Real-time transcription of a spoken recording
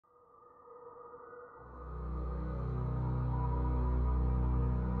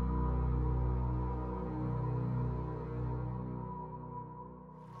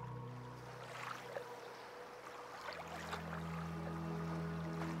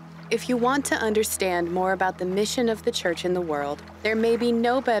If you want to understand more about the mission of the Church in the world, there may be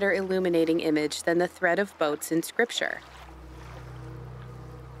no better illuminating image than the thread of boats in Scripture.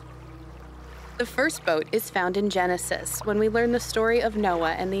 The first boat is found in Genesis, when we learn the story of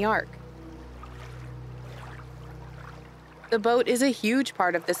Noah and the ark. The boat is a huge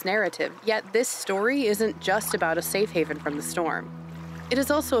part of this narrative, yet this story isn't just about a safe haven from the storm. It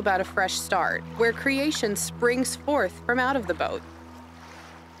is also about a fresh start, where creation springs forth from out of the boat.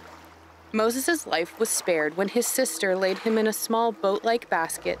 Moses' life was spared when his sister laid him in a small boat-like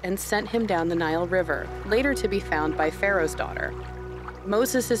basket and sent him down the Nile River, later to be found by Pharaoh's daughter.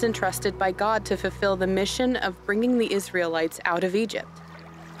 Moses is entrusted by God to fulfill the mission of bringing the Israelites out of Egypt.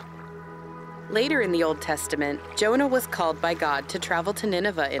 Later in the Old Testament, Jonah was called by God to travel to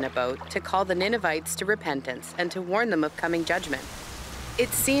Nineveh in a boat to call the Ninevites to repentance and to warn them of coming judgment. It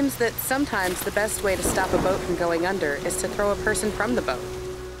seems that sometimes the best way to stop a boat from going under is to throw a person from the boat.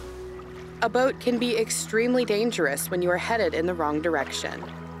 A boat can be extremely dangerous when you are headed in the wrong direction.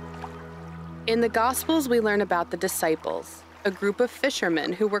 In the Gospels, we learn about the disciples, a group of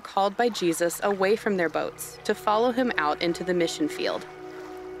fishermen who were called by Jesus away from their boats to follow him out into the mission field.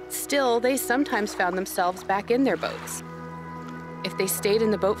 Still, they sometimes found themselves back in their boats. If they stayed in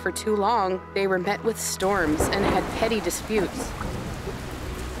the boat for too long, they were met with storms and had petty disputes.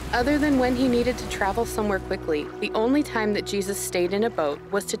 Other than when he needed to travel somewhere quickly, the only time that Jesus stayed in a boat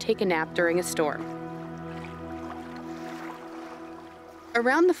was to take a nap during a storm.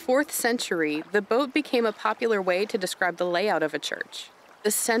 Around the 4th century, the boat became a popular way to describe the layout of a church.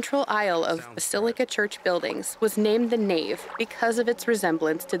 The central aisle of Basilica Church buildings was named the nave because of its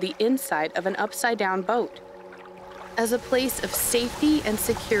resemblance to the inside of an upside-down boat. As a place of safety and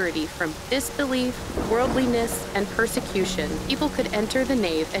security from disbelief, worldliness, and persecution, people could enter the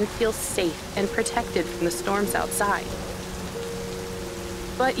nave and feel safe and protected from the storms outside.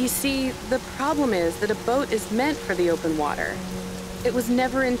 But you see, the problem is that a boat is meant for the open water. It was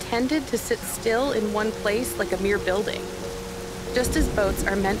never intended to sit still in one place like a mere building. Just as boats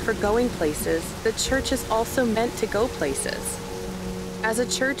are meant for going places, the church is also meant to go places. As a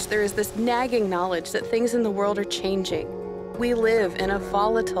church, there is this nagging knowledge that things in the world are changing. We live in a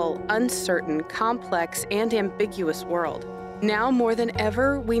volatile, uncertain, complex, and ambiguous world. Now more than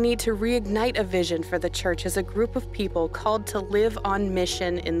ever, we need to reignite a vision for the church as a group of people called to live on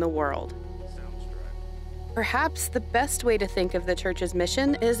mission in the world. Perhaps the best way to think of the church's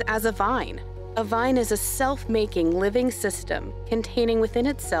mission is as a vine. A vine is a self-making living system containing within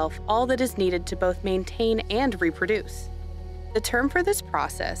itself all that is needed to both maintain and reproduce. The term for this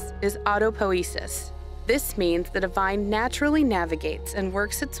process is autopoiesis. This means that a vine naturally navigates and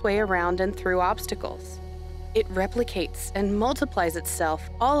works its way around and through obstacles. It replicates and multiplies itself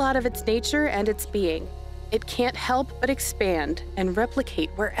all out of its nature and its being. It can't help but expand and replicate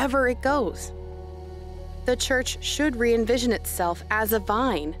wherever it goes. The church should re-envision itself as a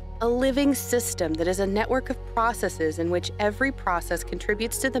vine, a living system that is a network of processes in which every process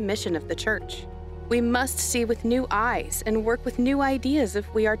contributes to the mission of the church. We must see with new eyes and work with new ideas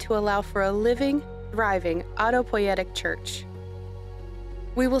if we are to allow for a living, thriving, autopoietic church.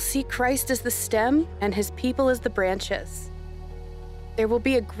 We will see Christ as the stem and his people as the branches. There will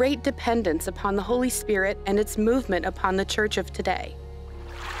be a great dependence upon the Holy Spirit and its movement upon the church of today.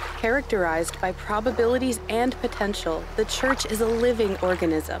 Characterized by probabilities and potential, the church is a living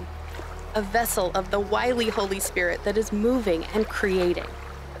organism, a vessel of the wily Holy Spirit that is moving and creating.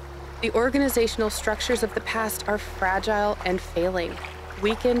 The organizational structures of the past are fragile and failing,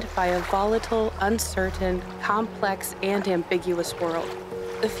 weakened by a volatile, uncertain, complex, and ambiguous world.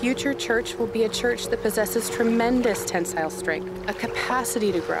 The future church will be a church that possesses tremendous tensile strength, a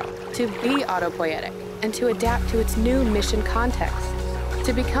capacity to grow, to be autopoietic, and to adapt to its new mission context.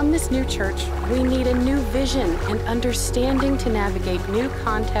 To become this new church, we need a new vision and understanding to navigate new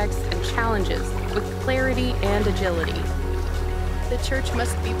contexts and challenges with clarity and agility. The church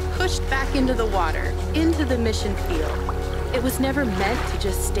must be pushed back into the water, into the mission field. It was never meant to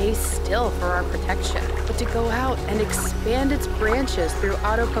just stay still for our protection, but to go out and expand its branches through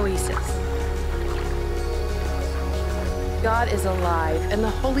autopoiesis. God is alive, and the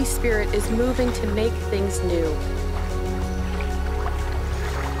Holy Spirit is moving to make things new.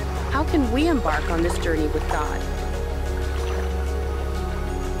 How can we embark on this journey with God?